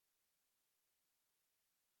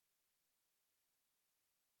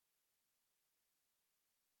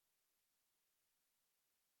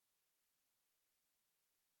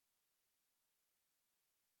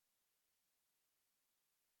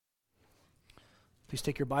Please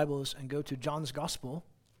take your Bibles and go to John's Gospel.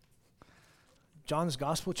 John's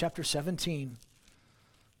Gospel, chapter 17.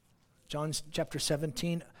 John's chapter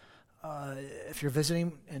 17. If you're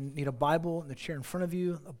visiting and need a Bible in the chair in front of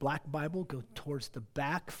you, a black Bible, go towards the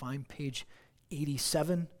back, find page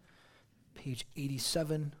 87. Page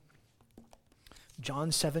 87.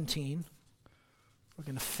 John 17. We're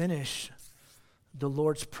going to finish the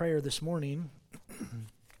Lord's Prayer this morning.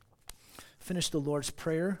 Finish the Lord's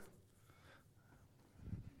Prayer.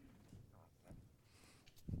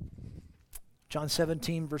 John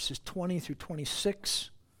 17, verses 20 through 26.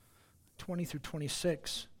 20 through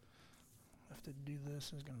 26. I have to do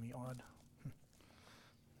this. It's going to be odd.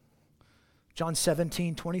 John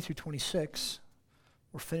 17, 20 through 26.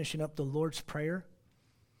 We're finishing up the Lord's Prayer.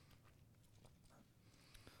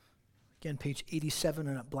 Again, page 87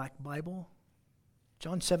 in a black Bible.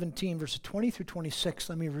 John 17, verses 20 through 26.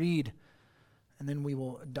 Let me read, and then we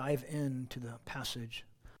will dive into the passage.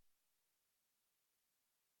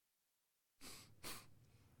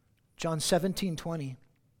 John 17, 20.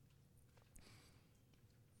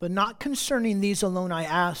 But not concerning these alone I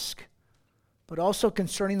ask, but also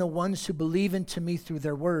concerning the ones who believe into me through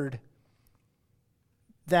their word,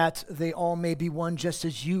 that they all may be one, just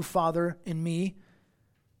as you, Father, in me,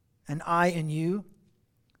 and I in you,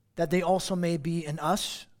 that they also may be in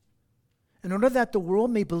us, in order that the world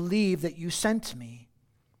may believe that you sent me.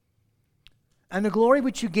 And the glory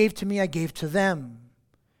which you gave to me, I gave to them,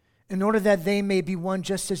 in order that they may be one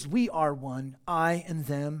just as we are one, I and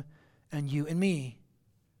them, and you and me.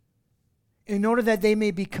 In order that they may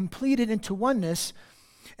be completed into oneness,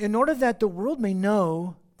 in order that the world may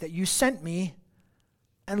know that you sent me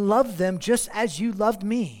and loved them just as you loved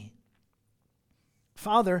me.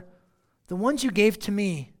 Father, the ones you gave to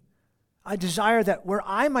me, I desire that where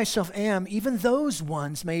I myself am, even those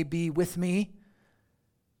ones may be with me,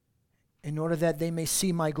 in order that they may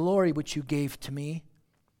see my glory which you gave to me,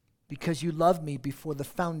 because you loved me before the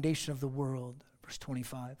foundation of the world. Verse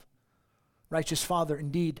 25. Righteous Father,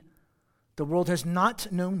 indeed, the world has not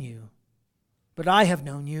known you, but I have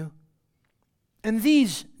known you. And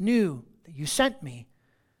these knew that you sent me,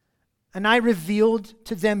 and I revealed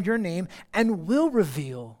to them your name, and will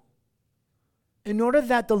reveal, in order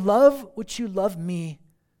that the love which you love me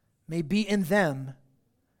may be in them,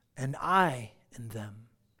 and I in them.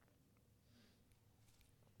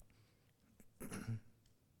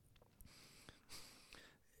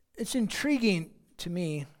 It's intriguing to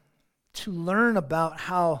me to learn about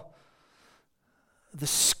how the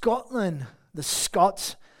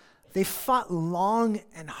Scots, they fought long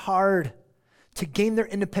and hard to gain their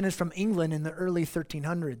independence from England in the early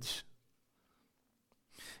 1300s.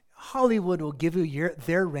 Hollywood will give you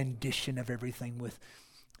their rendition of everything with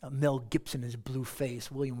Mel Gibson, his blue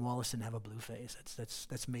face. William Wallace didn't have a blue face.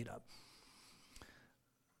 That's made up.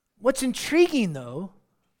 What's intriguing, though,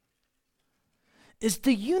 is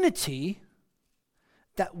the unity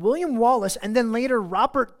that William Wallace and then later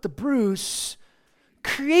Robert the Bruce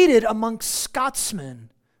created amongst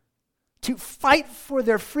Scotsmen to fight for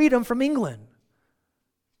their freedom from England.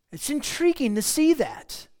 It's intriguing to see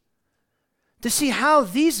that. To see how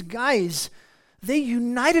these guys, they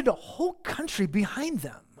united a whole country behind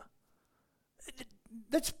them.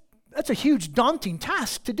 That's a huge, daunting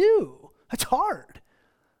task to do. That's hard.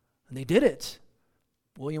 And they did it.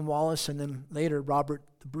 William Wallace and then later Robert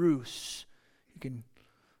the Bruce. You can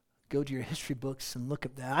go to your history books and look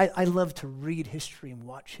at that. I love to read history and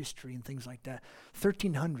watch history and things like that.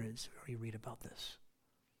 1300s, where you read about this.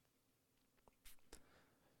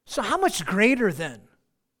 So how much greater then?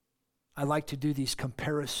 I like to do these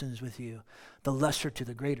comparisons with you, the lesser to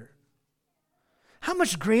the greater. How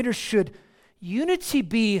much greater should unity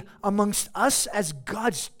be amongst us as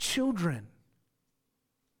God's children,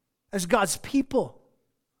 as God's people?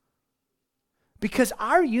 Because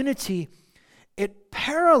our unity, it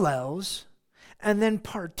parallels and then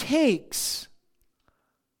partakes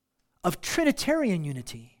of Trinitarian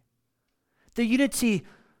unity. The unity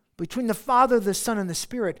between the Father, the Son, and the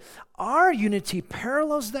Spirit. Our unity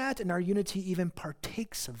parallels that, and our unity even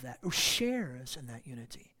partakes of that, or shares in that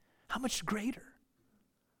unity. How much greater?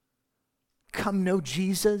 Come know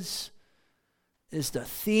Jesus is the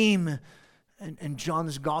theme in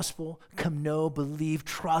John's Gospel. Come know, believe,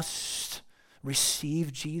 trust,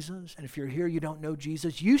 receive Jesus. And if you're here, you don't know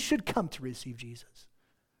Jesus, you should come to receive Jesus.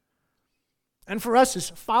 And for us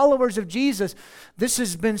as followers of Jesus, this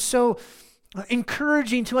has been so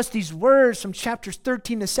encouraging to us, these words from chapters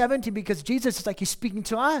 13 to 17, because Jesus is like he's speaking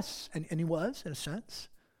to us. And he was, in a sense.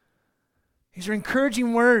 These are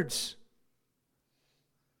encouraging words.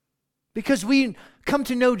 Because we come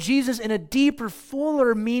to know Jesus in a deeper,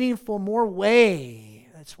 fuller, meaningful, more way.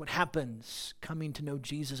 That's what happens, coming to know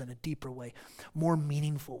Jesus in a deeper way, more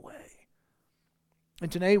meaningful way. And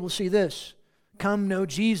today we'll see this. Come know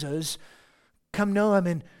Jesus. Come know him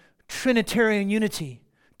in Trinitarian unity,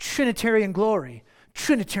 Trinitarian glory,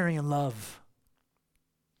 Trinitarian love.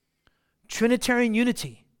 Trinitarian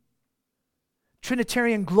unity,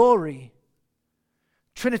 Trinitarian glory,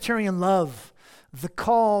 Trinitarian love. The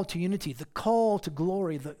call to unity, the call to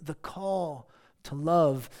glory, the call to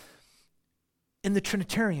love in the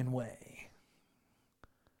Trinitarian way.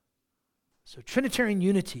 So Trinitarian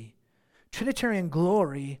unity, Trinitarian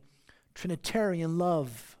glory, Trinitarian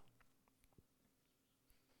love.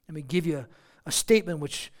 Let me give you a statement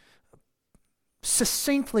which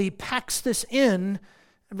succinctly packs this in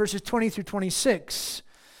verses 20 through 26.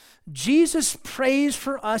 Jesus prays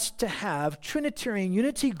for us to have Trinitarian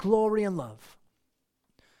unity, glory, and love.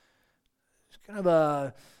 It's kind of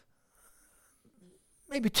a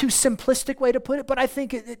maybe too simplistic way to put it, but I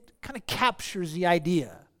think it kind of captures the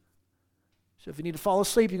idea. So if you need to fall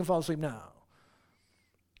asleep, you can fall asleep now.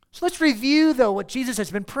 So let's review, though, what Jesus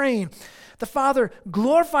has been praying. The Father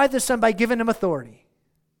glorified the Son by giving him authority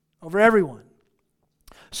over everyone,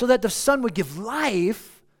 so that the Son would give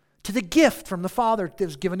life to the gift from the Father that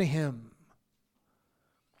was given to him.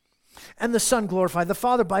 And the Son glorified the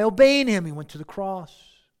Father by obeying him. He went to the cross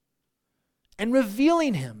and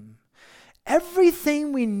revealing him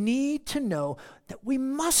everything we need to know that we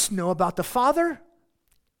must know about the Father.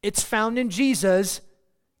 It's found in Jesus'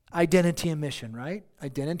 identity and mission, right?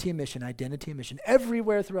 Identity and mission, identity and mission.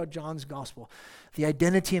 Everywhere throughout John's gospel, the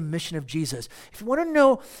identity and mission of Jesus. If you want to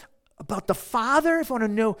know about the Father, if you want to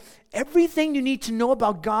know everything you need to know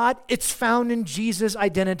about God, it's found in Jesus'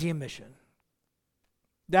 identity and mission.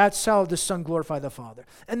 That's how the Son glorified the Father.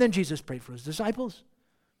 And then Jesus prayed for his disciples.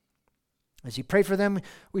 As he prayed for them,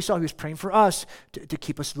 we saw he was praying for us to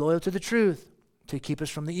keep us loyal to the truth, to keep us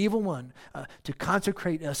from the evil one, to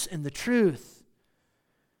consecrate us in the truth.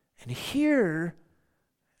 And here,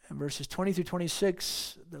 in verses 20 through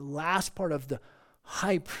 26, the last part of the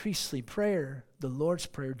high priestly prayer, the Lord's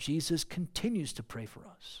Prayer, Jesus continues to pray for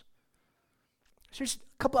us. So there's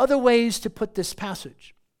a couple other ways to put this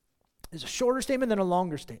passage. There's a shorter statement than a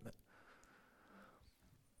longer statement.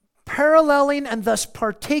 Paralleling and thus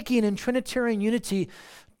partaking in Trinitarian unity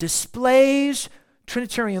displays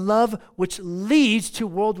Trinitarian love, which leads to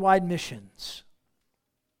worldwide missions.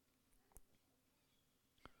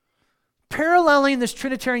 Paralleling this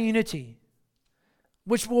Trinitarian unity,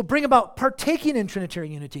 which will bring about partaking in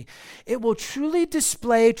Trinitarian unity, it will truly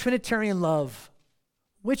display Trinitarian love,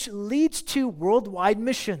 which leads to worldwide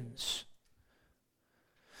missions.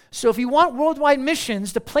 So if you want worldwide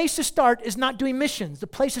missions, the place to start is not doing missions. The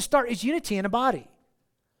place to start is unity in a body.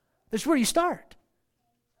 That's where you start.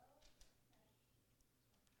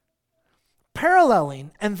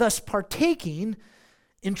 Paralleling and thus partaking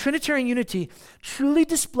in Trinitarian unity truly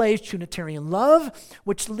displays Trinitarian love,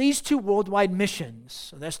 which leads to worldwide missions.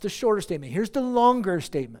 So that's the shorter statement. Here's the longer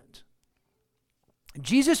statement.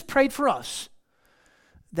 Jesus prayed for us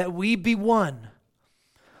that we be one,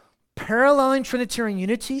 paralleling Trinitarian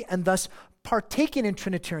unity and thus partaking in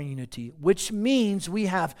Trinitarian unity, which means we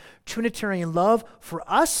have Trinitarian love for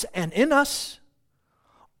us and in us,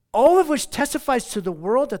 all of which testifies to the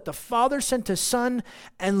world that the Father sent his Son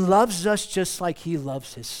and loves us just like he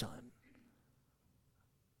loves his Son.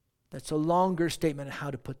 That's a longer statement on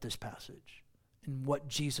how to put this passage and what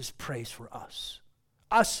Jesus prays for us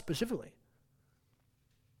specifically.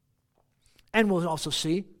 And we'll also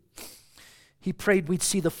see, he prayed we'd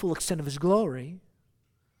see the full extent of his glory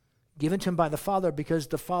given to him by the Father because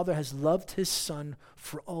the Father has loved his Son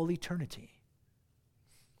for all eternity.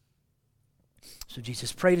 So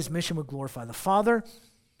Jesus prayed his mission would glorify the Father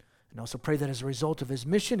and also prayed that as a result of his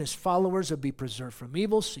mission, his followers would be preserved from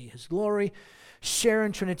evil, see his glory, share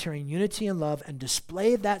in Trinitarian unity and love, and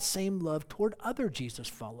display that same love toward other Jesus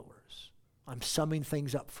followers. I'm summing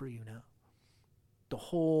things up for you now. The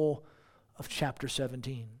whole of chapter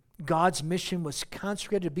 17. God's mission was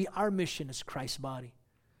consecrated to be our mission as Christ's body.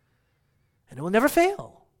 And it will never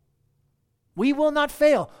fail. We will not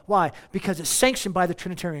fail. Why? Because it's sanctioned by the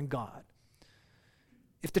Trinitarian God.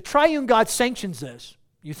 If the triune God sanctions this,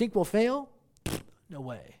 you think we'll fail? No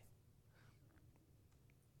way.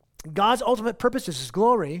 God's ultimate purpose is his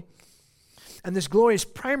glory, and this glory is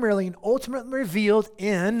primarily and ultimately revealed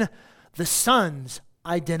in the Son's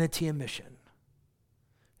identity and mission.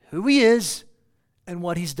 Who he is and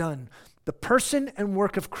what he's done. The person and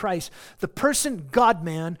work of Christ. The person,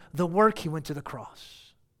 God-man, the work he went to the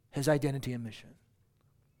cross. His identity and mission.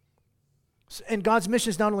 And God's mission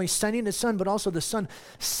is not only sending the Son, but also the Son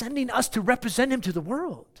sending us to represent him to the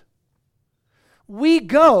world. We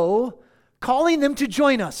go calling them to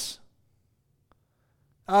join us.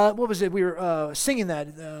 What was it? We were singing that,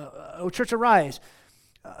 O Church Arise.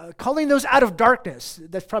 Calling those out of darkness.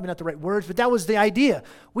 That's probably not the right words, but that was the idea.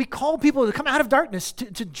 We call people to come out of darkness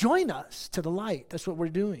to join us to the light. That's what we're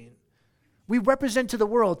doing. We represent to the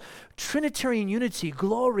world Trinitarian unity,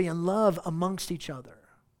 glory, and love amongst each other.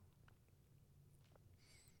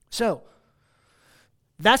 So,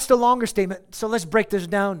 that's the longer statement. So let's break this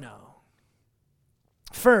down now.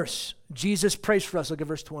 First, Jesus prays for us. Look at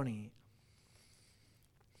verse 20.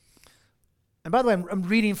 And by the way, I'm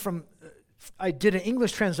reading from, I did an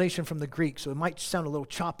English translation from the Greek, so it might sound a little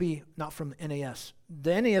choppy, not from NAS.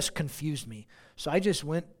 The NAS confused me. So I just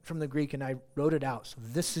went from the Greek and I wrote it out. So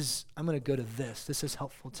I'm going to go to this. This is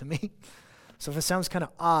helpful to me. So if it sounds kind of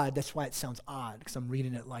odd, that's why it sounds odd, because I'm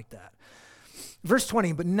reading it like that. Verse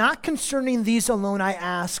 20, but not concerning these alone I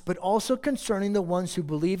ask, but also concerning the ones who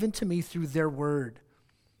believe into me through their word.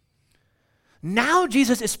 Now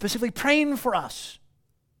Jesus is specifically praying for us.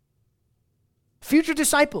 Future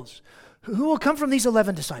disciples, who will come from these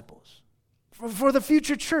 11 disciples. For the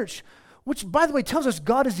future church, which, by the way, tells us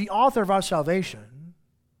God is the author of our salvation.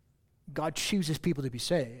 God chooses people to be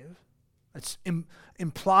saved. That's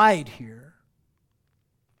implied here.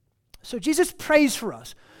 So Jesus prays for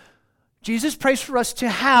us. Jesus prays for us to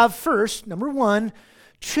have first, number one,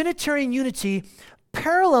 Trinitarian unity,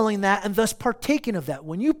 paralleling that and thus partaking of that.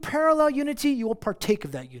 When you parallel unity, you will partake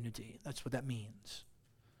of that unity. That's what that means.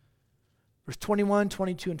 Verse 21,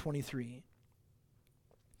 22, and 23.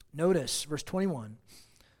 Notice, verse 21.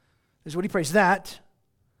 This is what he prays, that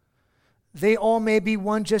they all may be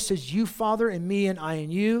one just as you, Father, in me and I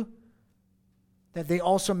in you, that they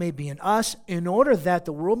also may be in us, in order that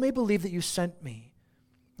the world may believe that you sent me.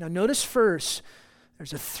 Now notice first,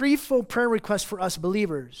 there's a threefold prayer request for us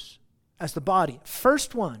believers as the body.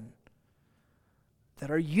 First one, that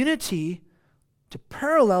our unity to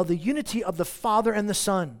parallel the unity of the Father and the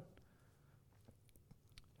Son.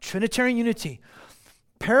 Trinitarian unity,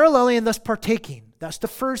 paralleling and thus partaking. That's the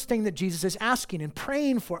first thing that Jesus is asking and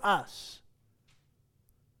praying for us.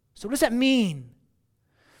 So what does that mean?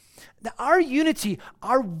 That our unity,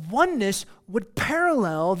 our oneness would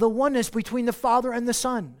parallel the oneness between the Father and the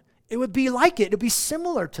Son. It would be like it. It would be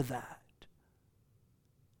similar to that.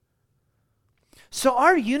 So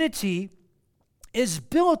our unity is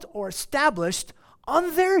built or established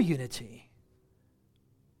on their unity.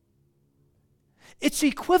 It's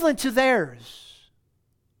equivalent to theirs,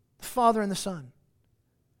 the Father and the Son.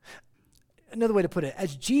 Another way to put it,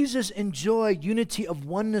 as Jesus enjoyed unity of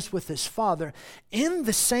oneness with his Father, in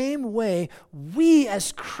the same way, we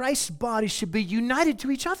as Christ's body should be united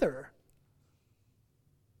to each other.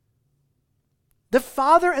 The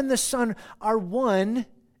Father and the Son are one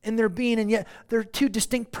in their being, and yet they're two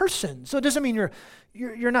distinct persons. So it doesn't mean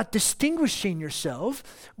you're not distinguishing yourself.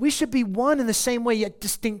 We should be one in the same way, yet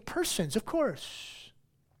distinct persons, of course.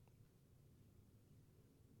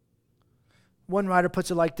 One writer puts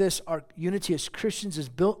it like this: our unity as Christians is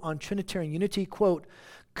built on Trinitarian unity, quote,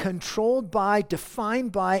 controlled by,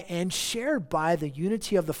 defined by, and shared by the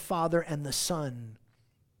unity of the Father and the Son.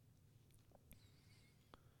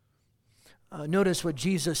 Notice what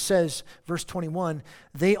Jesus says, verse 21,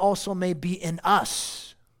 they also may be in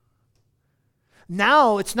us.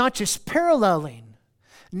 Now it's not just paralleling.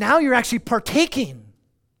 Now you're actually partaking.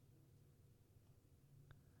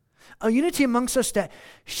 A unity amongst us that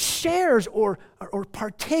shares or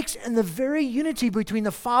partakes in the very unity between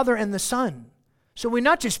the Father and the Son. So we're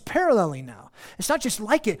not just paralleling now. It's not just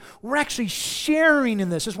like it. We're actually sharing in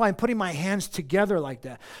this. That's why I'm putting my hands together like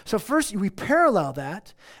that. So first we parallel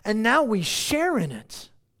that, and now we share in it.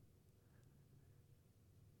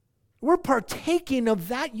 We're partaking of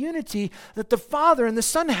that unity that the Father and the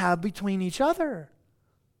Son have between each other.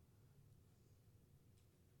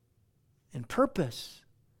 In purpose,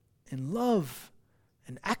 in love,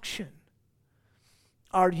 in action.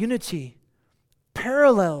 Our unity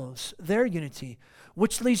parallels their unity,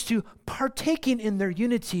 which leads to partaking in their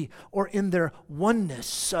unity or in their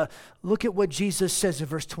oneness. Look at what Jesus says in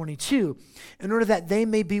verse 22. In order that they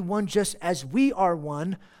may be one just as we are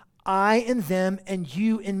one, I in them and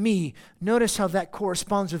you in me. Notice how that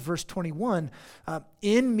corresponds with verse 21.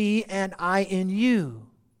 In me and I in you.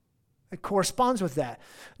 It corresponds with that.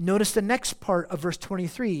 Notice the next part of verse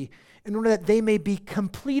 23. In order that they may be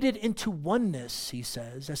completed into oneness, he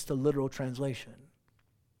says. That's the literal translation.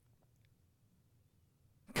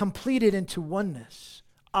 Completed into oneness.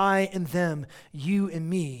 I and them, you and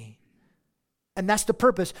me. And that's the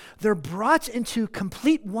purpose. They're brought into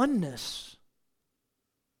complete oneness.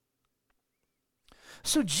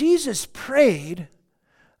 So Jesus prayed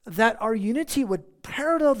that our unity would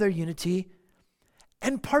parallel their unity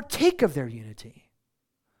and partake of their unity.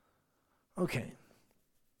 Okay.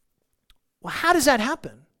 Well, how does that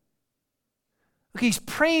happen? Okay, he's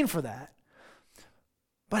praying for that.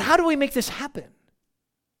 But how do we make this happen?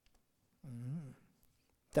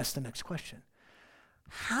 That's the next question.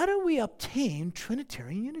 How do we obtain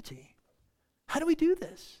Trinitarian unity? How do we do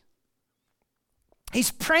this?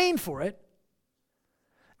 He's praying for it,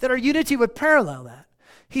 that our unity would parallel that.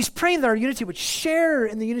 He's praying that our unity would share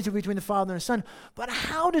in the unity between the Father and the Son. But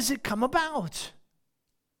how does it come about?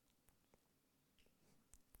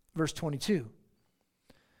 Verse 22.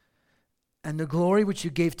 And the glory which you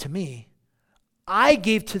gave to me, I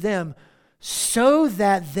gave to them so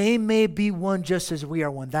that they may be one just as we are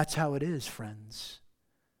one. That's how it is, friends.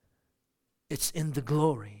 It's in the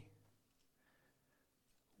glory.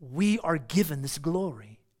 We are given this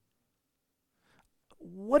glory.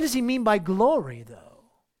 What does he mean by glory, though?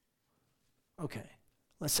 Okay,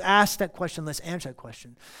 let's ask that question. Let's answer that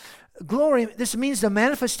question. Glory, this means the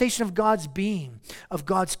manifestation of God's being, of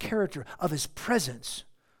God's character, of his presence.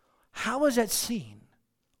 How is that seen?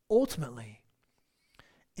 Ultimately,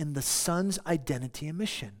 in the Son's identity and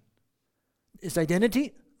mission. His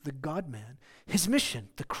identity, the God-man. His mission,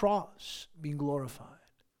 the cross, being glorified.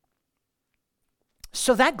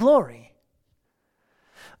 So that glory,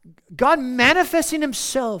 God manifesting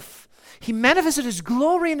himself, he manifested his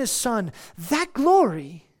glory in his Son. That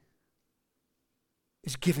glory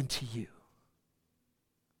is given to you.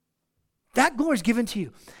 That glory is given to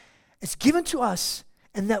you. It's given to us,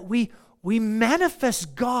 and that we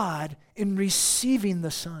manifest God in receiving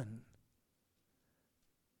the Son.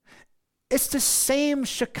 It's the same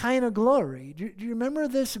Shekinah glory. Do you remember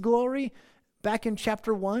this glory back in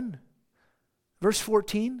chapter 1, verse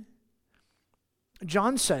 14?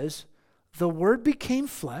 John says, the Word became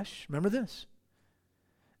flesh, remember this,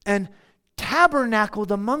 and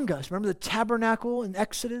tabernacled among us. Remember the tabernacle in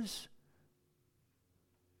Exodus?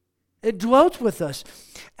 It dwelt with us,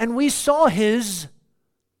 and we saw his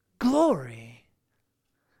glory.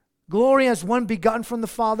 Glory as one begotten from the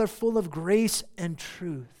Father, full of grace and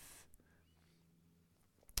truth.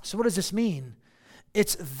 So what does this mean?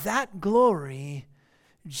 It's that glory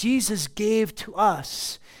Jesus gave to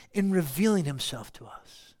us in revealing himself to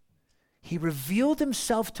us. He revealed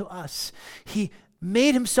himself to us. He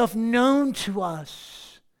made himself known to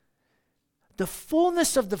us. The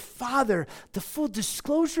fullness of the Father, the full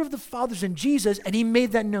disclosure of the Father's in Jesus, and he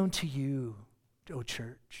made that known to you, O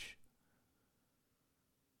church.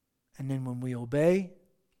 And then when we obey,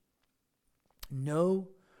 know,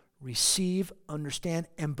 receive, understand,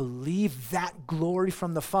 and believe that glory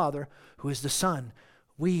from the Father, who is the Son,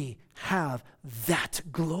 we have that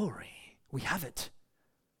glory. We have it.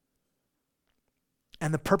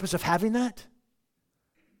 And the purpose of having that?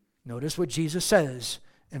 Notice what Jesus says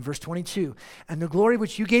in verse 22. And the glory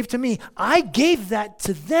which you gave to me, I gave that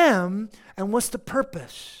to them. And what's the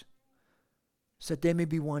purpose? So that they may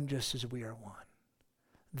be one just as we are one.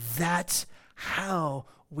 That's how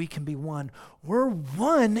we can be one. We're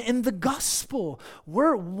one in the gospel.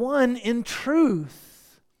 We're one in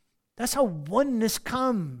truth. That's how oneness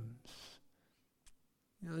comes.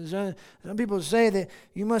 You know, some people say that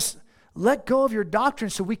you must let go of your doctrine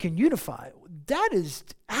so we can unify. That is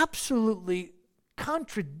absolutely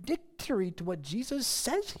contradictory to what Jesus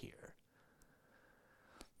says here.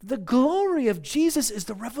 The glory of Jesus is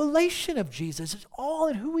the revelation of Jesus. It's all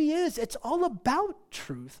in who he is. It's all about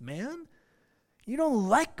truth, man. You don't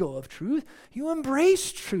let go of truth. You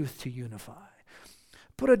embrace truth to unify.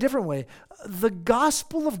 Put a different way, the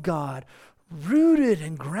gospel of God, rooted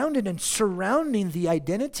and grounded and surrounding the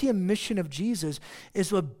identity and mission of Jesus,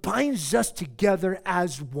 is what binds us together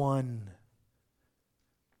as one.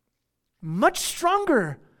 Much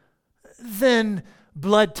stronger than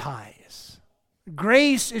blood ties.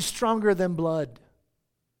 Grace is stronger than blood.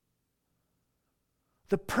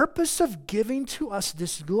 The purpose of giving to us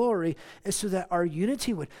this glory is so that our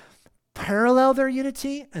unity would parallel their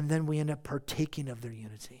unity, and then we end up partaking of their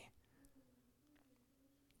unity.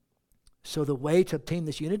 So the way to obtain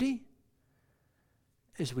this unity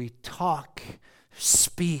is we talk,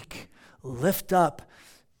 speak, lift up.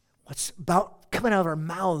 What's about coming out of our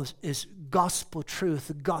mouths is gospel truth,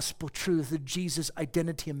 the Jesus'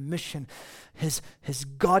 identity and mission, his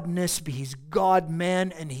godness, he's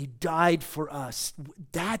God-man, and he died for us.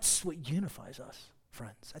 That's what unifies us,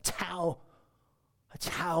 friends. That's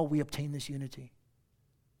how we obtain this unity.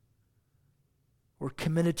 We're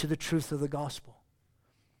committed to the truth of the gospel.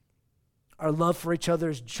 Our love for each other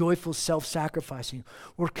is joyful, self-sacrificing.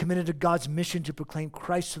 We're committed to God's mission to proclaim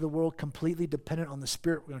Christ to the world, completely dependent on the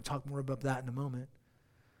Spirit. We're going to talk more about that in a moment.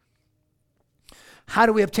 How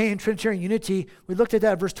do we obtain Trinitarian unity? We looked at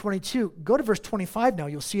that in verse 22. Go to verse 25 now.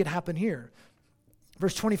 You'll see it happen here.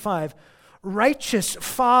 Verse 25, righteous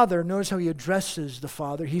Father. Notice how he addresses the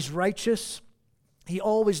Father. He's righteous. He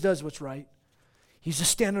always does what's right. He's the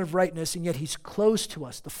standard of rightness, and yet he's close to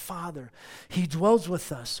us, the Father. He dwells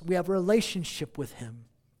with us. We have a relationship with him.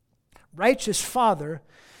 Righteous Father,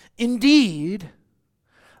 indeed,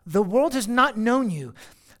 the world has not known you.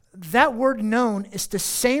 That word known is the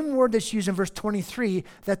same word that's used in verse 23,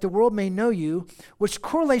 that the world may know you, which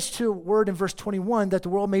correlates to a word in verse 21, that the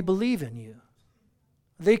world may believe in you.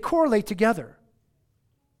 They correlate together.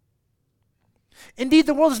 Indeed,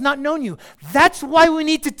 the world has not known you. That's why we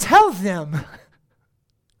need to tell them.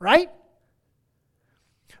 Right?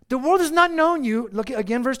 The world has not known you. Look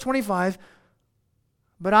again, verse 25.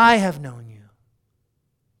 But I have known you.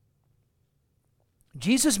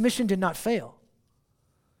 Jesus' mission did not fail.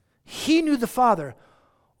 He knew the Father.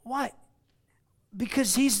 Why?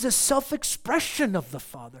 Because he's the self-expression of the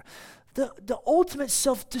Father. The ultimate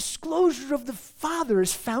self-disclosure of the Father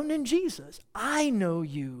is found in Jesus. I know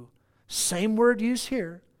you. Same word used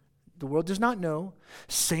here. The world does not know.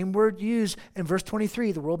 Same word used in verse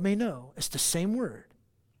 23, the world may know. It's the same word.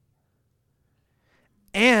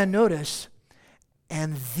 And notice,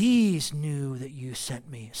 and these knew that you sent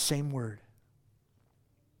me. Same word.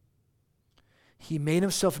 He made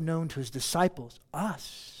himself known to his disciples,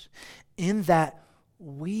 us, in that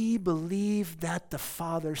we believe that the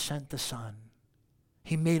Father sent the Son.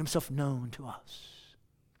 He made himself known to us.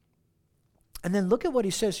 And then look at what he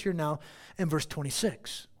says here now in verse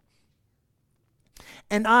 26.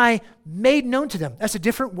 And I made known to them. That's a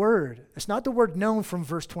different word. It's not the word known from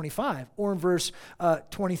verse 25 or in verse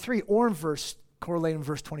 23 or in verse correlating in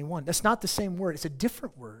verse 21. That's not the same word. It's a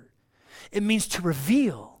different word. It means to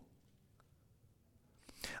reveal.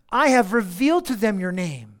 I have revealed to them your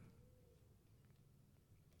name.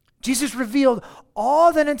 Jesus revealed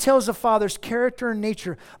all that entails the Father's character and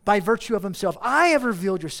nature by virtue of himself. I have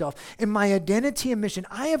revealed yourself. In my identity and mission,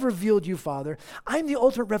 I have revealed you, Father. I'm the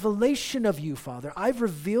ultimate revelation of you, Father. I've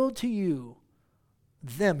revealed to you,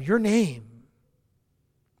 them, your name.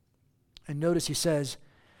 And notice he says,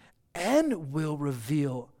 and will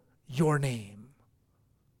reveal your name.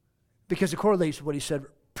 Because it correlates with what he said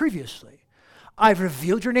previously. I've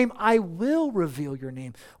revealed your name. I will reveal your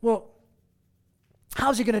name. Well,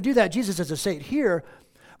 how's he going to do that? Jesus doesn't say it here,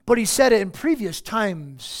 but he said it in previous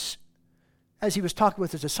times as he was talking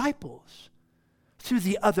with his disciples through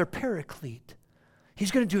the other paraclete. He's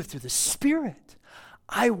going to do it through the Spirit.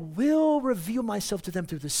 I will reveal myself to them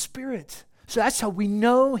through the Spirit. So that's how we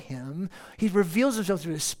know him. He reveals himself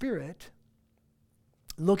through the Spirit.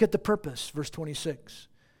 Look at the purpose, verse 26.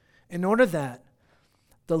 In order that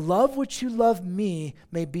the love which you love me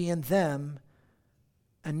may be in them.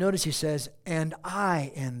 And notice he says, and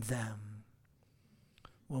I in them.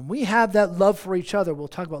 When we have that love for each other, we'll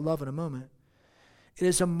talk about love in a moment, it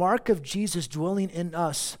is a mark of Jesus dwelling in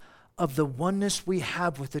us, of the oneness we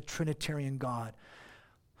have with the Trinitarian God.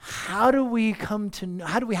 How do we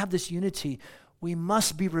have this unity? We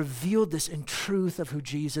must be revealed this in truth of who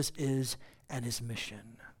Jesus is and his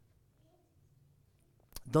mission.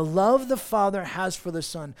 The love the Father has for the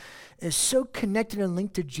Son is so connected and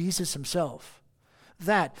linked to Jesus himself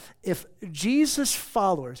that if Jesus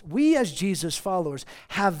followers, we as Jesus followers,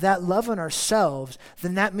 have that love in ourselves,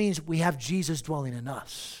 then that means we have Jesus dwelling in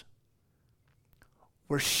us.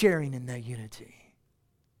 We're sharing in that unity.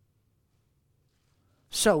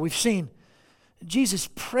 So we've seen Jesus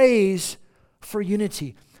prays for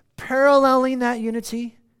unity, paralleling that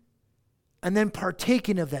unity, and then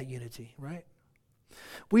partaking of that unity, right?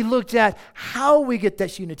 We looked at how we get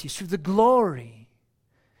that unity through the glory.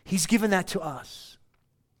 He's given that to us.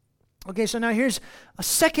 Okay, so now here's a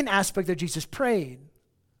second aspect that Jesus prayed.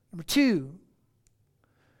 Number 2,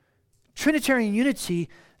 Trinitarian unity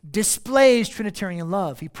displays Trinitarian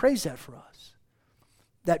love. He prays that for us.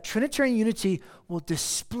 That Trinitarian unity will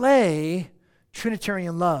display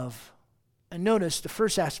Trinitarian love. And notice the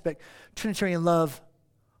first aspect, Trinitarian love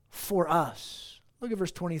for us. Look at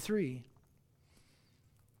verse 23.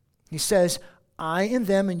 He says, I in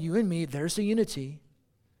them and you in me, there's the unity.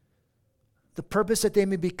 The purpose that they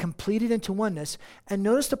may be completed into oneness. And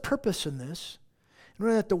notice the purpose in this. In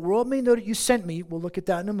order that the world may know that you sent me, we'll look at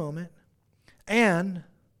that in a moment. And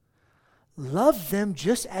love them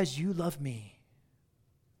just as you love me.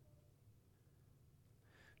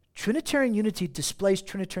 Trinitarian unity displays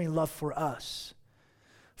Trinitarian love for us.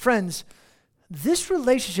 Friends, this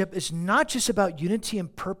relationship is not just about unity in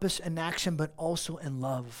purpose and action, but also in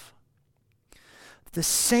love. The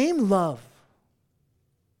same love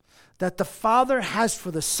that the Father has for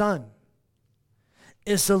the Son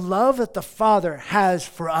is the love that the Father has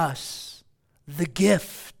for us, the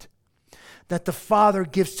gift that the Father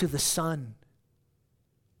gives to the Son.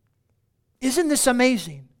 Isn't this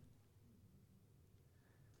amazing?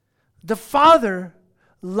 The Father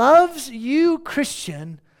loves you,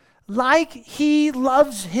 Christian, like He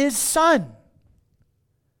loves His Son.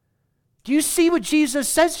 Do you see what Jesus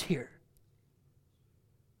says here?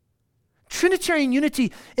 Trinitarian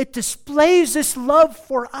unity, it displays this love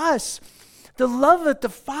for us. The love that the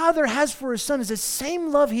Father has for His Son is the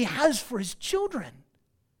same love He has for His children.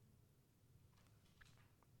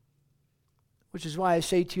 Which is why I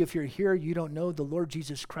say to you, if you're here, you don't know the Lord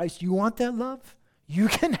Jesus Christ, you want that love? You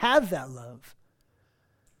can have that love.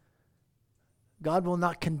 God will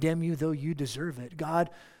not condemn you though you deserve it. God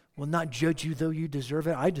will not judge you though you deserve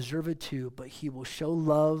it. I deserve it too, but He will show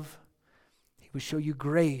love. He will show you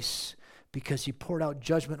grace because He poured out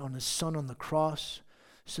judgment on His Son on the cross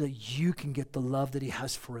so that you can get the love that He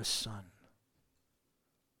has for His Son.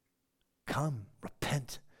 Come,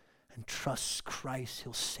 repent, and trust Christ.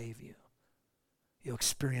 He'll save you. You'll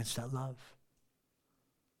experience that love.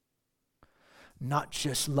 Not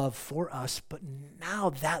just love for us, but now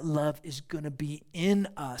that love is going to be in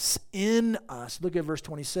us, in us. Look at verse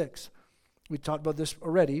 26. We talked about this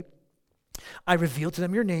already. I reveal to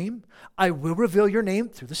them your name. I will reveal your name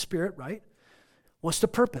through the Spirit, right? What's the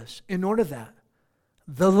purpose? In order that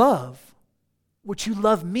the love which you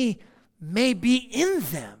love me may be in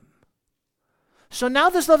them. So now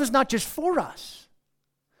this love is not just for us.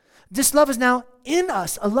 This love is now in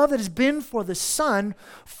us, a love that has been for the Son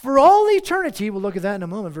for all eternity. We'll look at that in a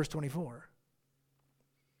moment, verse 24.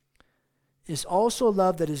 Is also a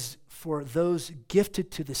love that is for those gifted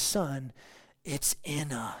to the Son. It's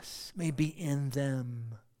in us, may be in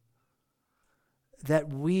them. That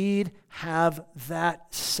we'd have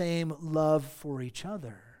that same love for each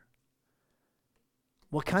other.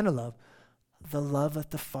 What kind of love? The love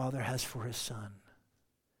that the Father has for His Son.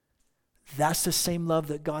 That's the same love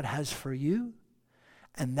that God has for you,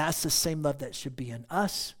 and that's the same love that should be in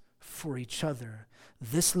us for each other.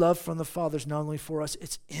 This love from the Father is not only for us,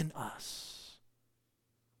 it's in us.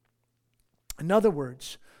 In other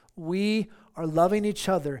words, we are loving each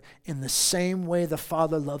other in the same way the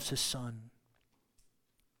Father loves His Son.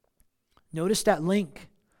 Notice that link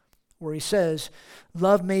where He says,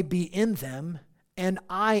 love may be in them and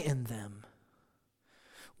I in them,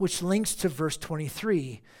 which links to verse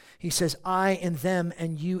 23. He says, I in them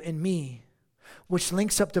and you in me, which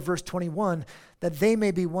links up to verse 21, that they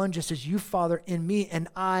may be one just as you, Father, in me and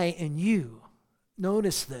I in you.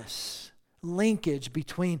 Notice this linkage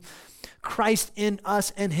between Christ in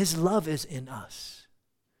us and His love is in us.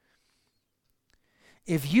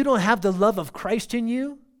 If you don't have the love of Christ in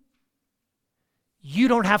you, you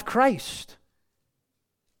don't have Christ.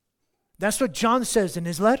 That's what John says in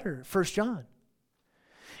his letter, 1 John.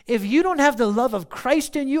 If you don't have the love of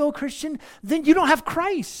Christ in you, O Christian, then you don't have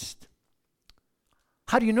Christ.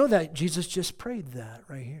 How do you know that? Jesus just prayed that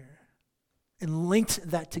right here and linked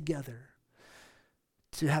that together.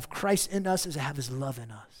 To have Christ in us is to have His love in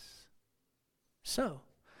us. So,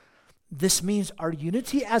 this means our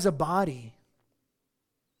unity as a body.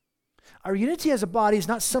 Our unity as a body is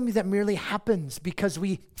not something that merely happens because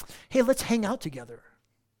hey, let's hang out together.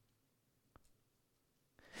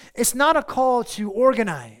 It's not a call to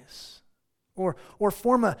organize or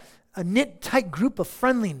form a knit tight group of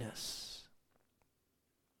friendliness,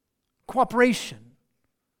 cooperation,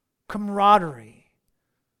 camaraderie.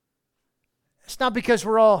 It's not because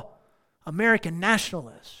we're all American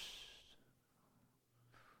nationalists.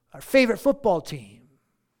 Our favorite football team.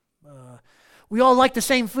 We all like the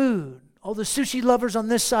same food. All the sushi lovers on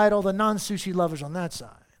this side, all the non-sushi lovers on that side.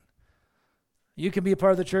 You can be a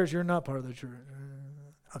part of the church, you're not part of the church.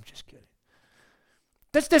 I'm just kidding.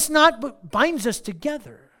 That's not what binds us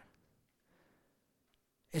together.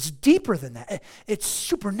 It's deeper than that. It's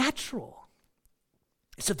supernatural.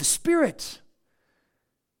 It's of the Spirit.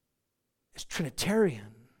 It's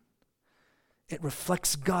Trinitarian. It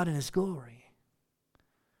reflects God in His glory.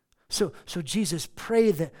 So Jesus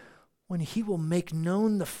prayed that when He will make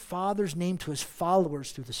known the Father's name to His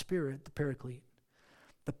followers through the Spirit, the Paraclete,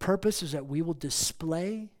 the purpose is that we will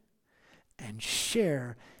display and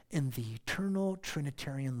share in the eternal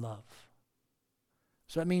Trinitarian love.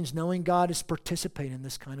 So that means knowing God is participating in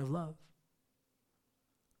this kind of love.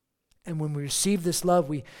 And when we receive this love,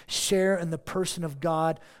 we share in the person of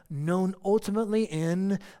God, known ultimately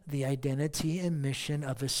in the identity and mission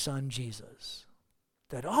of his Son, Jesus.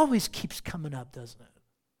 That always keeps coming up, doesn't it?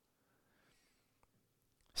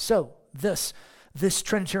 So, this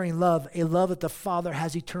Trinitarian love, a love that the Father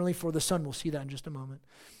has eternally for the Son, we'll see that in just a moment.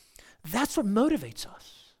 That's what motivates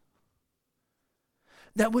us.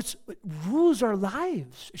 That what rules our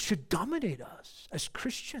lives. It should dominate us as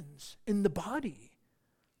Christians in the body.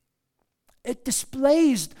 It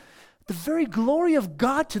displays the very glory of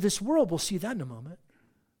God to this world. We'll see that in a moment.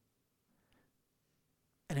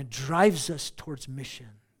 And it drives us towards missions.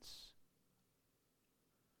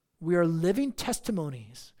 We are living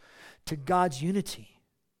testimonies to God's unity,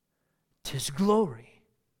 to his glory,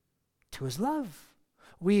 to his love.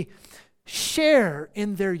 We share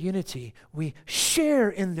in their unity. We share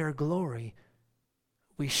in their glory.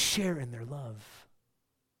 We share in their love.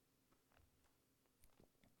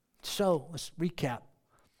 So, let's recap.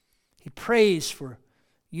 He prays for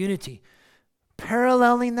unity,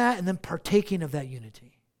 paralleling that and then partaking of that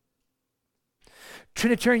unity.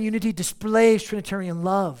 Trinitarian unity displays Trinitarian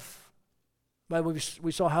love. By the way,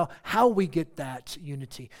 we saw how we get that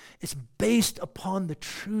unity. It's based upon the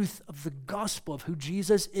truth of the gospel of who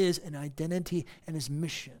Jesus is and identity and his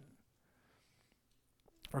mission.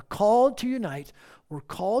 We're called to unite. We're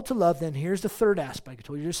called to love. Then here's the third aspect. I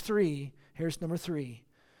told you there's three. Here's number 3.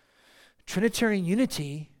 Trinitarian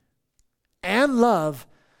unity and love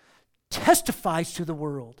testifies to the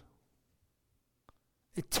world.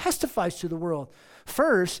 It testifies to the world.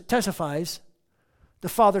 First, it testifies, the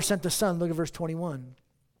Father sent the Son. Look at verse 21.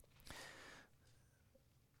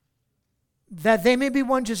 That they may be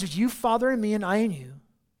one just as you, Father, in me, and I in you.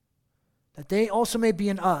 That they also may be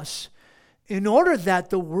in us, in order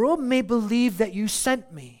that the world may believe that you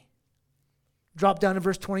sent me. Drop down to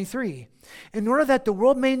verse 23. In order that the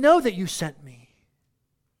world may know that you sent me.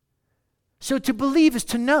 So to believe is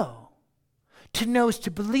to know. To know is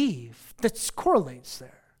to believe. That correlates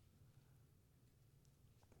there.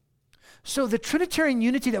 So the Trinitarian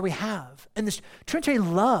unity that we have and this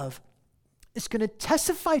Trinitarian love is going to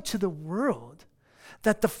testify to the world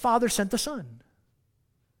that the Father sent the Son.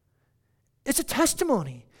 It's a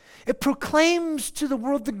testimony. It proclaims to the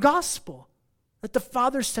world the gospel that the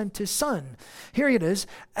Father sent his Son. Here it is.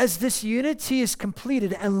 As this unity is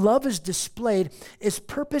completed and love is displayed, its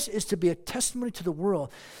purpose is to be a testimony to the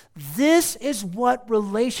world. This is what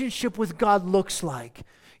relationship with God looks like.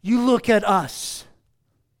 You look at us.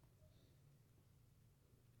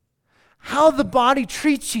 How the body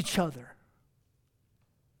treats each other.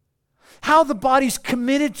 How the body's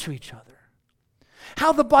committed to each other.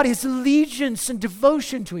 How the body has allegiance and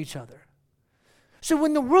devotion to each other. So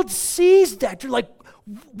when the world sees that, you're like,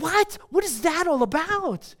 what? What is that all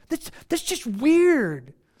about? That's just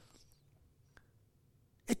weird.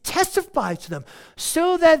 It testifies to them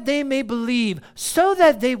so that they may believe, so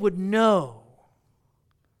that they would know,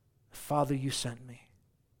 Father, you sent me.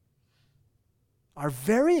 Our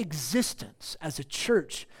very existence as a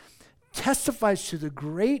church testifies to the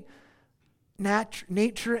great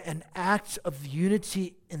nature and acts of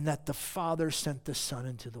unity in that the Father sent the Son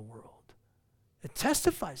into the world. It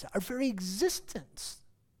testifies that, our very existence.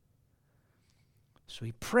 So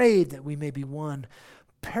he prayed that we may be one,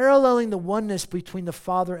 paralleling the oneness between the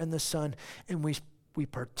Father and the Son, and we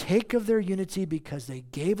partake of their unity because they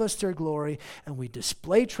gave us their glory, and we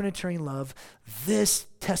display Trinitarian love. This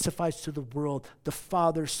testifies to the world the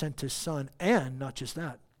Father sent his Son, and not just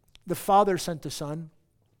that. The Father sent the Son,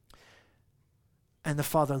 and the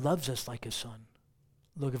Father loves us like his Son.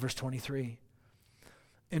 Look at verse 23.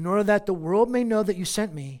 In order that the world may know that you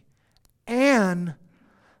sent me and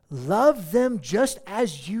love them just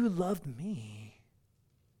as you loved me.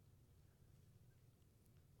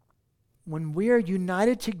 When we are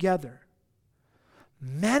united together,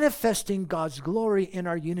 manifesting God's glory in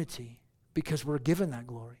our unity, because we're given that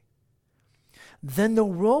glory, then the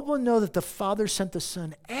world will know that the Father sent the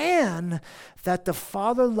Son and that the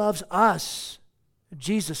Father loves us,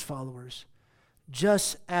 Jesus followers,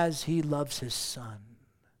 just as he loves his Son.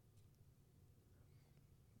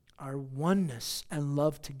 Our oneness and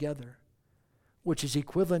love together, which is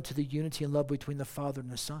equivalent to the unity and love between the Father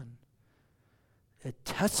and the Son. It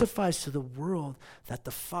testifies to the world that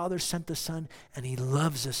the Father sent the Son and he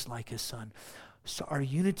loves us like his Son. So our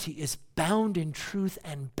unity is bound in truth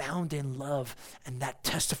and bound in love, and that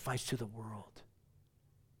testifies to the world.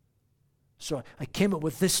 So I came up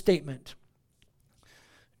with this statement.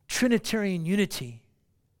 Trinitarian unity,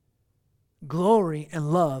 glory,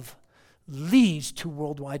 and love leads to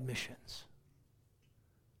worldwide missions.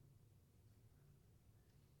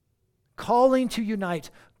 Calling to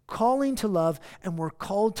unite, calling to love, and we're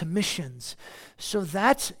called to missions. So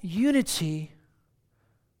that's unity,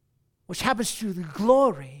 which happens through the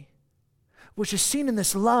glory, which is seen in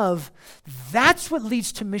this love. That's what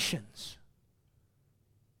leads to missions.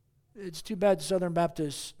 It's too bad the Southern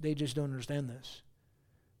Baptists, they just don't understand this.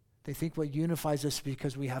 They think what unifies us is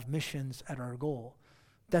because we have missions at our goal.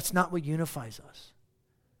 That's not what unifies us.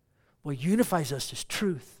 What unifies us is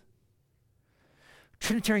truth.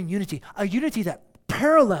 Trinitarian unity, a unity that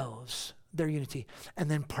parallels their unity and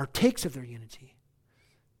then partakes of their unity.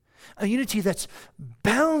 A unity that's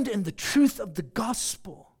bound in the truth of the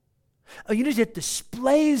gospel. A unity that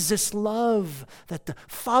displays this love that the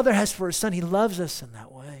Father has for His Son. He loves us in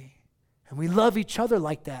that way. And we love each other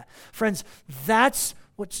like that. Friends, that's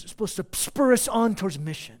what's supposed to spur us on towards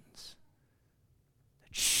missions.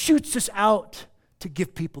 It shoots us out to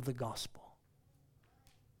give people the gospel.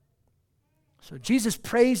 So Jesus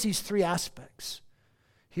prays these three aspects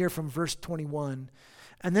here from verse 21.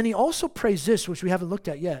 And then He also prays this, which we haven't looked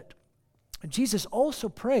at yet. And Jesus also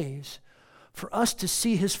prays for us to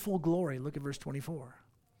see His full glory. Look at verse 24.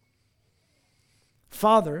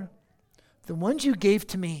 Father, the ones you gave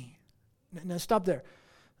to me. Now stop there.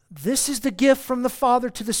 This is the gift from the Father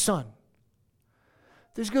to the Son.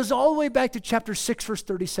 This goes all the way back to chapter 6, verse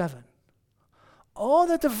 37. All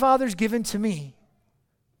that the Father's given to me,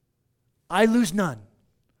 I lose none.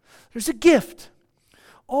 There's a gift.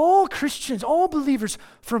 All Christians, all believers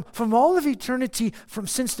from all of eternity, from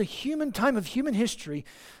since the human time of human history,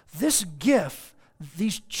 this gift,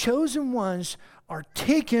 these chosen ones are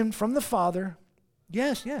taken from the Father.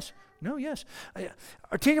 Yes.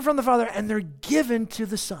 Are taken from the Father and they're given to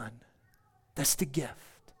the Son. That's the gift.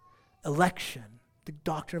 Election, the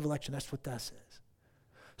doctrine of election, that's what that is.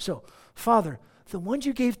 So, Father, the ones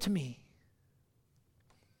you gave to me,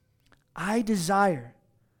 I desire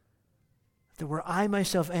that where I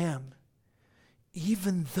myself am,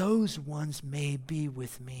 even those ones may be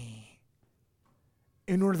with me,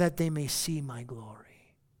 in order that they may see my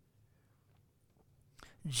glory.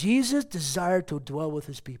 Jesus desired to dwell with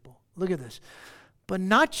His people. Look at this. But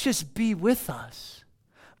not just be with us,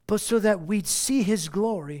 but so that we'd see His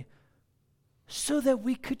glory, so that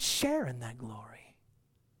we could share in that glory.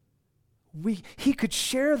 He could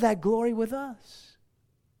share that glory with us.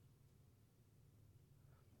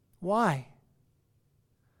 Why?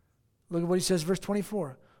 Look at what He says, verse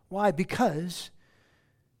 24. Why? Because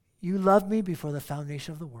you loved me before the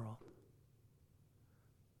foundation of the world.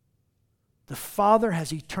 The Father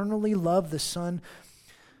has eternally loved the Son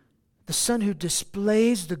who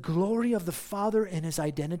displays the glory of the Father in His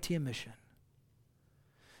identity and mission.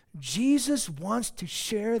 Jesus wants to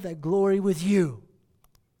share that glory with you,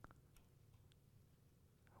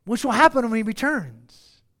 which will happen when He returns.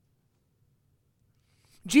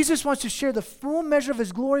 Jesus wants to share the full measure of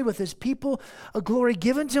His glory with His people, a glory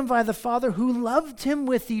given to Him by the Father who loved Him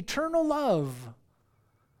with eternal love.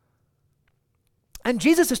 And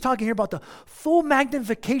Jesus is talking here about the full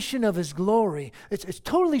magnification of His glory. It's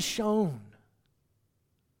totally shown.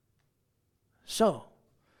 So,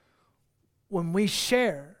 when we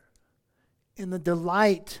share in the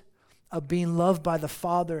delight of being loved by the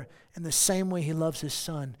Father in the same way He loves His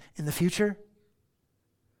Son in the future,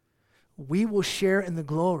 we will share in the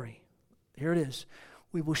glory. Here it is.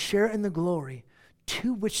 We will share in the glory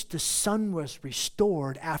to which the Son was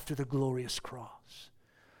restored after the glorious cross.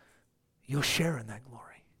 You'll share in that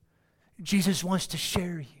glory. Jesus wants to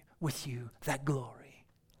share with you that glory.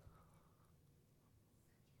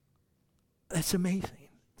 It's amazing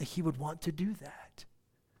that He would want to do that.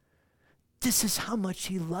 This is how much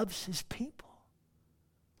He loves His people.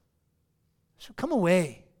 So come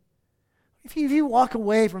away. If you walk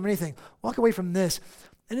away from anything, walk away from this.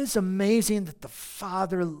 And it's amazing that the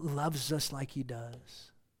Father loves us like He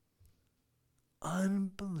does.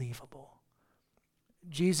 Unbelievable.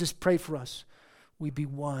 Jesus, pray for us. We be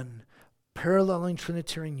one, paralleling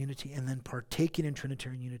Trinitarian unity and then partaking in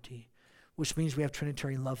Trinitarian unity, which means we have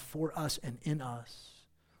Trinitarian love for us and in us,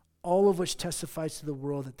 all of which testifies to the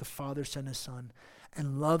world that the Father sent His Son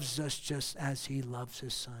and loves us just as He loves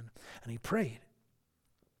His Son. And He prayed.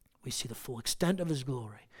 We see the full extent of His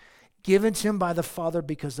glory, given to Him by the Father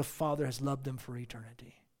because the Father has loved Him for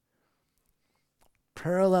eternity.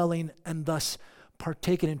 Paralleling and thus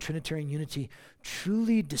partaking in Trinitarian unity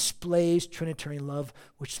truly displays Trinitarian love,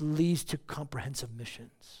 which leads to comprehensive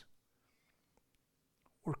missions.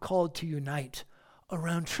 We're called to unite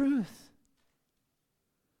around truth.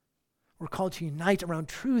 We're called to unite around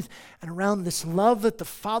truth and around this love that the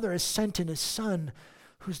Father has sent in His Son,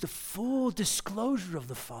 who's the full disclosure of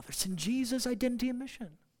the Father. It's in Jesus' identity and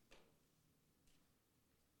mission.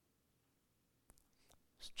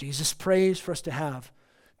 Jesus prays for us to have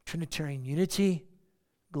Trinitarian unity,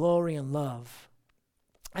 glory, and love.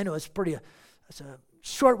 I know it's a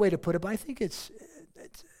short way to put it, but I think it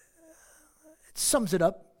sums it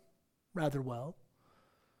up rather well.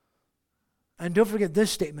 And don't forget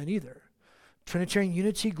this statement either. Trinitarian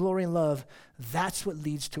unity, glory, and love, that's what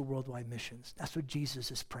leads to worldwide missions. That's what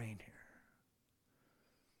Jesus is praying here.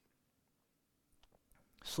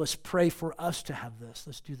 So let's pray for us to have this.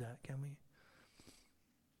 Let's do that, can we?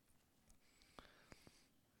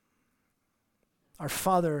 Our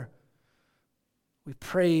Father, we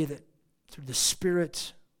pray that through the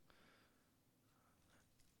Spirit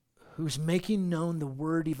who's making known the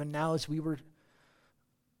Word even now as we were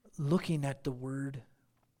looking at the Word,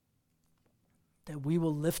 that we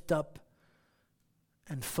will lift up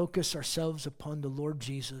and focus ourselves upon the Lord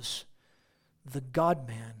Jesus, the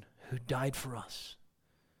God-man who died for us.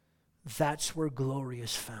 That's where glory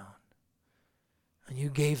is found. And you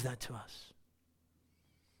gave that to us.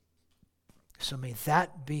 So may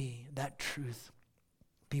that truth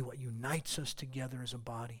be what unites us together as a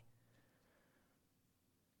body.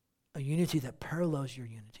 A unity that parallels your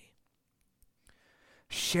unity.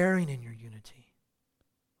 Sharing in your unity.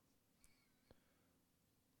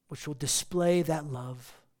 Which will display that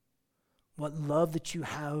love. What love that you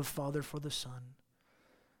have, Father, for the Son.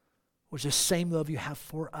 Which is the same love you have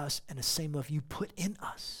for us and the same love you put in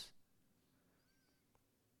us.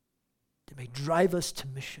 That may drive us to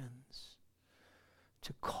missions.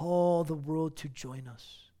 To call the world to join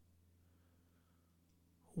us.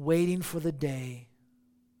 Waiting for the day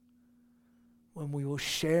when we will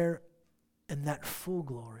share in that full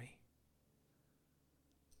glory.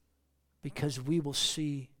 Because we will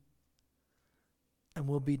see and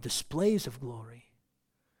will be displays of glory.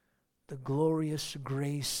 The glorious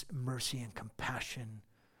grace, mercy, and compassion,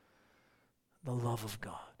 the love of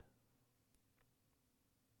God.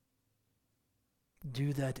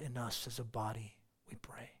 Do that in us as a body, we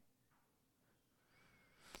pray.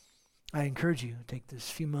 I encourage you to take this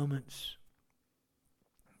few moments.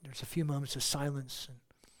 There's a few moments of silence.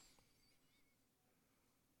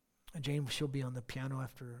 And Jane, she'll be on the piano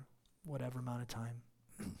after whatever amount of time.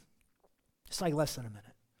 It's like less than a minute.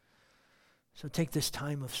 So take this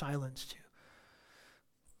time of silence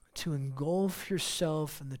to engulf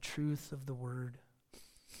yourself in the truth of the Word,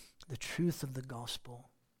 the truth of the gospel.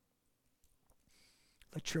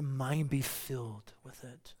 Let your mind be filled with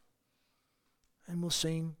it. And we'll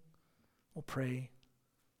sing, we'll pray.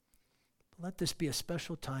 Let this be a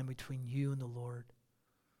special time between you and the Lord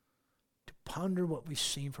to ponder what we've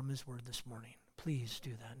seen from His Word this morning. Please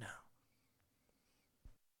do that now.